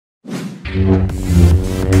Hey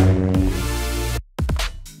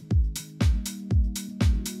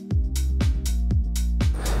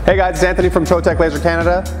guys, it's Anthony from Trotec Laser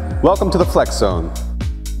Canada. Welcome to the FLEXX Zone.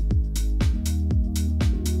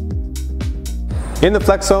 In the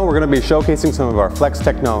FLEXX Zone, we're going to be showcasing some of our FLEXX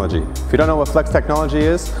technology. If you don't know what FLEXX technology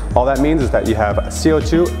is, all that means is that you have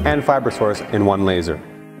CO2 and fiber source in one laser.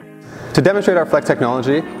 To demonstrate our FLEXX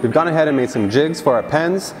technology, we've gone ahead and made some jigs for our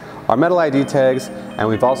pens, our metal ID tags, and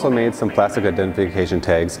we've also made some plastic identification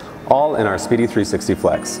tags, all in our Speedy 360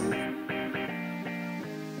 FLEXX.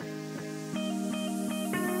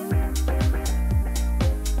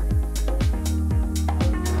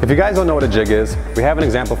 If you guys don't know what a jig is, we have an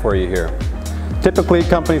example for you here. Typically,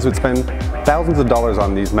 companies would spend thousands of dollars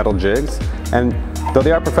on these metal jigs, and though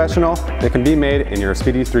they are professional, they can be made in your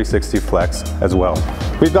Speedy 360 FLEXX as well.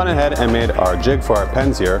 We've gone ahead and made our jig for our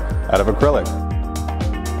pens here out of acrylic.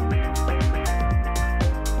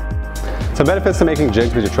 Some benefits to making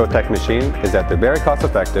jigs with your Trotec machine is that they're very cost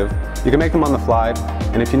effective, you can make them on the fly,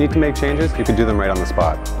 and if you need to make changes, you can do them right on the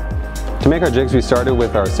spot. To make our jigs, we started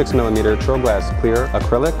with our 6mm Troglass clear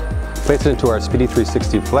acrylic, placed it into our Speedy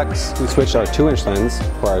 360 FLEXX. We switched our 2-inch lens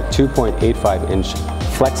for our 2.85-inch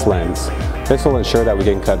FLEXX lens. This will ensure that we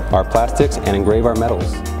can cut our plastics and engrave our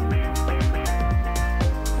metals.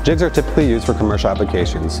 Jigs are typically used for commercial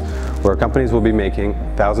applications, where companies will be making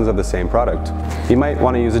thousands of the same product. You might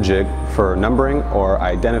want to use a jig for numbering or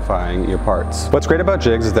identifying your parts. What's great about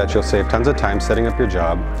jigs is that you'll save tons of time setting up your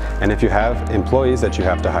job, and if you have employees that you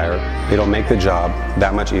have to hire, it'll make the job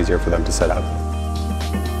that much easier for them to set up.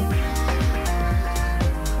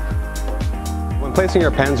 When placing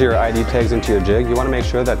your pens or your ID tags into your jig, you want to make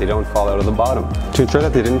sure that they don't fall out of the bottom. To ensure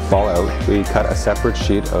that they didn't fall out, we cut a separate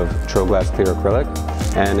sheet of Troglass clear acrylic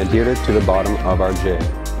and adhered it to the bottom of our jig.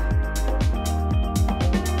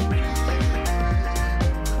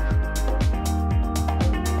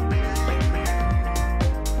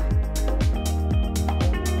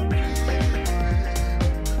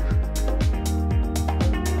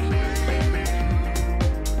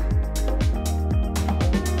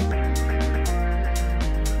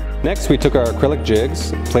 Next, we took our acrylic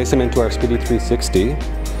jigs, placed them into our Speedy 360.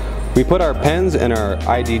 We put our pens and our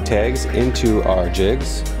ID tags into our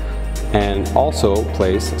jigs and also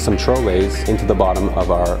place some trolleys into the bottom of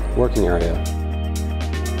our working area.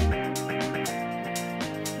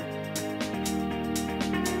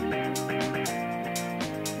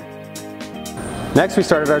 Next, we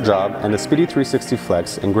started our job, and the Speedy 360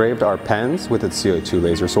 FLEXX engraved our pens with its CO2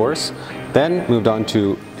 laser source, then moved on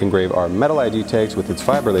to engrave our metal ID tags with its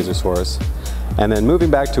fiber laser source, and then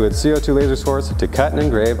moving back to its CO2 laser source to cut and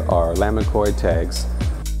engrave our lamacoid tags.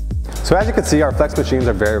 So as you can see, our FLEXX machines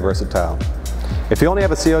are very versatile. If you only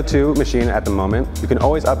have a CO2 machine at the moment, you can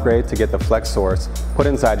always upgrade to get the FLEXX source put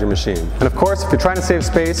inside your machine. And of course, if you're trying to save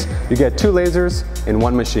space, you get 2 lasers in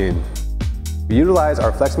one machine. We utilize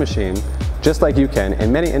our FLEXX machine just like you can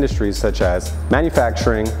in many industries such as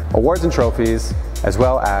manufacturing, awards and trophies, as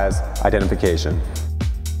well as identification.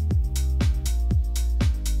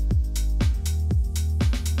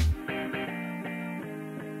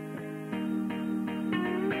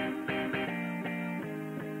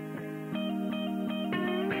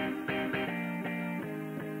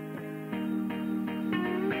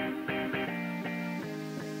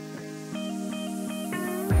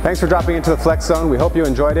 Thanks for dropping into the FLEXX Zone. We hope you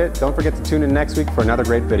enjoyed it. Don't forget to tune in next week for another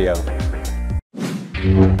great video.